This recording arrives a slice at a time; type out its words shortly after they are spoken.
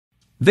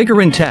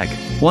Vigor Tech,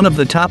 one of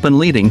the top and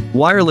leading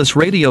wireless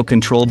radio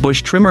control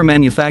bush trimmer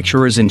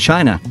manufacturers in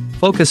China,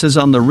 focuses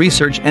on the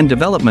research and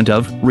development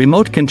of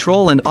remote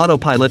control and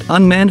autopilot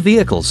unmanned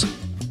vehicles.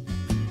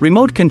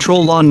 Remote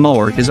control lawn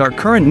mower is our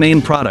current main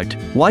product,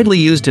 widely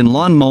used in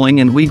lawn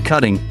mowing and weed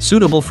cutting,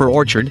 suitable for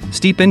orchard,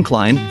 steep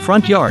incline,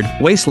 front yard,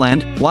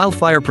 wasteland,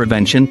 wildfire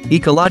prevention,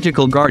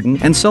 ecological garden,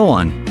 and so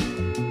on.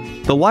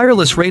 The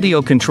wireless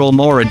radio control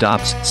mower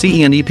adopts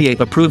CE and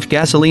EPA-approved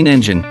gasoline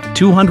engine,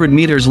 200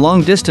 meters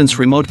long-distance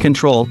remote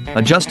control,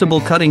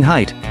 adjustable cutting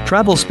height,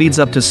 travel speeds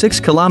up to 6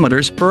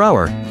 kilometers per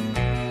hour.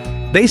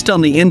 Based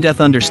on the in-depth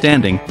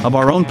understanding of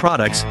our own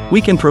products, we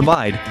can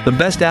provide the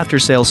best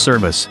after-sales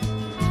service.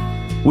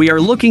 We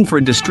are looking for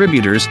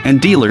distributors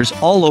and dealers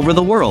all over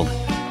the world.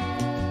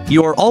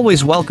 You are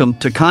always welcome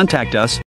to contact us